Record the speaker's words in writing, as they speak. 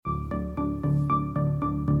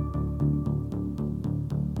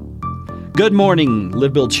Good morning,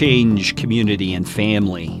 Live, Build, Change community and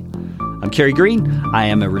family. I'm Kerry Green. I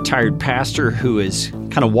am a retired pastor who is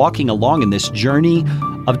kind of walking along in this journey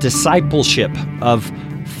of discipleship, of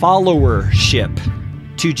followership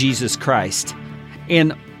to Jesus Christ.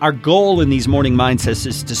 And our goal in these morning mindsets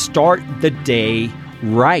is to start the day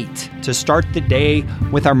right, to start the day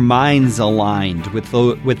with our minds aligned with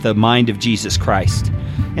the mind of Jesus Christ.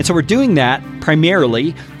 And so we're doing that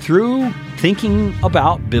primarily through thinking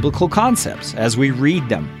about biblical concepts as we read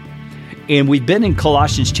them. And we've been in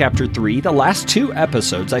Colossians chapter 3. The last two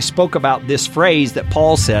episodes, I spoke about this phrase that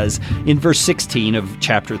Paul says in verse 16 of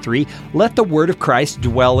chapter 3, let the word of Christ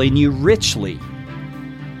dwell in you richly.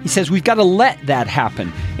 He says we've got to let that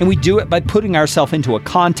happen. And we do it by putting ourselves into a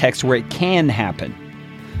context where it can happen.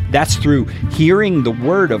 That's through hearing the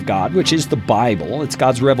word of God, which is the Bible. It's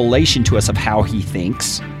God's revelation to us of how he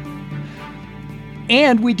thinks.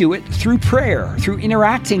 And we do it through prayer, through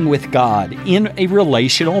interacting with God in a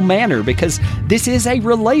relational manner, because this is a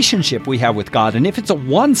relationship we have with God. And if it's a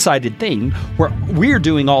one-sided thing where we're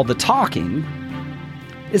doing all the talking,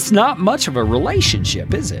 it's not much of a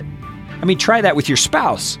relationship, is it? I mean, try that with your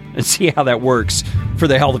spouse and see how that works for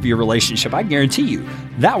the health of your relationship. I guarantee you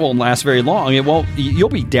that won't last very long. You'll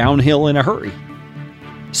be downhill in a hurry.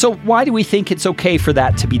 So why do we think it's okay for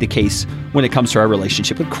that to be the case when it comes to our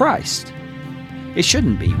relationship with Christ? It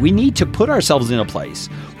shouldn't be. We need to put ourselves in a place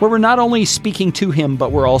where we're not only speaking to him,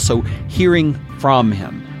 but we're also hearing from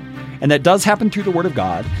him. And that does happen through the word of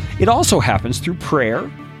God. It also happens through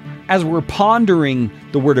prayer. As we're pondering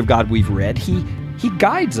the word of God we've read, he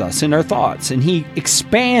guides us in our thoughts, and he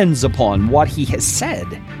expands upon what he has said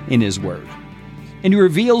in his word. And he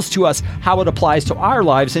reveals to us how it applies to our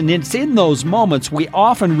lives. And it's in those moments we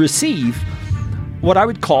often receive what I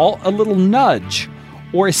would call a little nudge,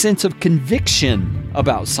 or a sense of conviction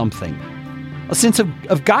about something, a sense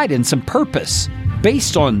of guidance and purpose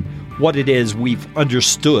based on what it is we've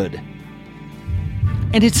understood.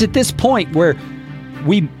 And it's at this point where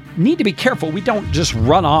we need to be careful. We don't just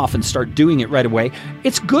run off and start doing it right away.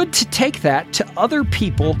 It's good to take that to other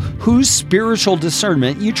people whose spiritual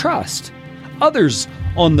discernment you trust, others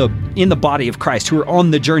in the body of Christ who are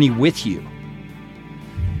on the journey with you.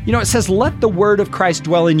 You know, it says, let the word of Christ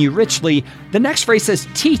dwell in you richly. The next phrase says,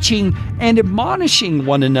 teaching and admonishing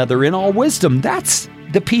one another in all wisdom. That's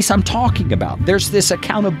the piece I'm talking about. There's this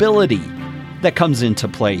accountability that comes into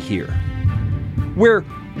play here, where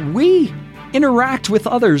we interact with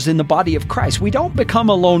others in the body of Christ. We don't become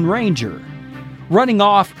a lone ranger, running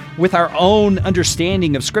off with our own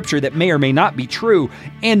understanding of Scripture that may or may not be true,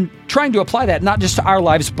 and trying to apply that not just to our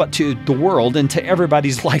lives, but to the world and to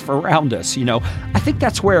everybody's life around us. You know, I think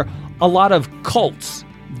that's where a lot of cults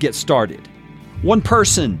get started. One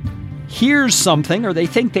person hears something, or they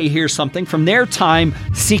think they hear something from their time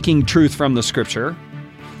seeking truth from the Scripture,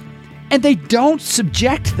 and they don't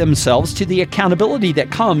subject themselves to the accountability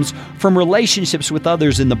that comes from relationships with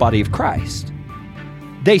others in the body of Christ.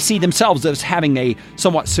 They see themselves as having a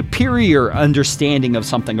somewhat superior understanding of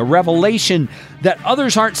something, a revelation that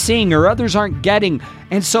others aren't seeing or others aren't getting.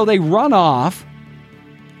 And so they run off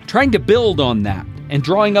trying to build on that and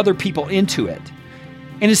drawing other people into it.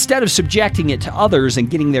 And instead of subjecting it to others and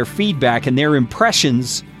getting their feedback and their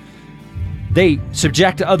impressions, they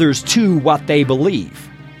subject others to what they believe.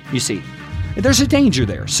 You see, there's a danger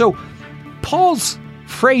there. So Paul's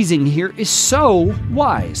phrasing here is so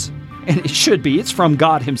wise. And it should be. It's from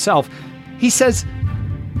God himself. He says,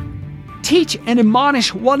 teach and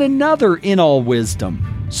admonish one another in all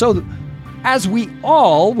wisdom. So as we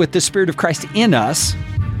all, with the Spirit of Christ in us,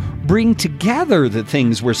 bring together the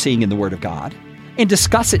things we're seeing in the Word of God and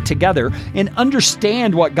discuss it together and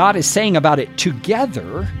understand what God is saying about it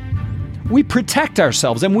together, we protect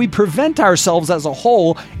ourselves and we prevent ourselves as a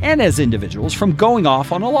whole and as individuals from going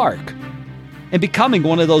off on a lark and becoming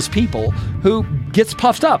one of those people who gets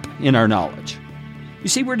puffed up in our knowledge. You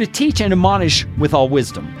see, we're to teach and admonish with all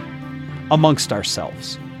wisdom amongst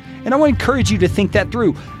ourselves. And I want to encourage you to think that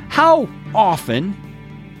through. How often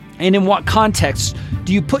and in what context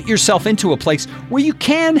do you put yourself into a place where you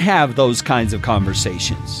can have those kinds of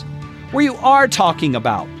conversations, where you are talking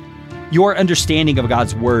about your understanding of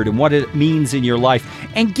God's Word and what it means in your life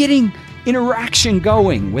and getting interaction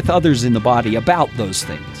going with others in the body about those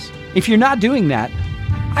things? If you're not doing that,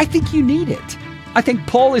 I think you need it. I think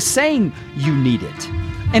Paul is saying you need it.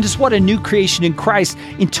 And it's what a new creation in Christ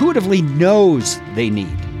intuitively knows they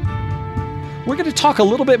need. We're going to talk a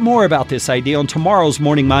little bit more about this idea on tomorrow's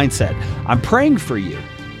Morning Mindset. I'm praying for you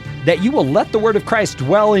that you will let the word of Christ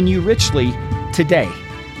dwell in you richly today.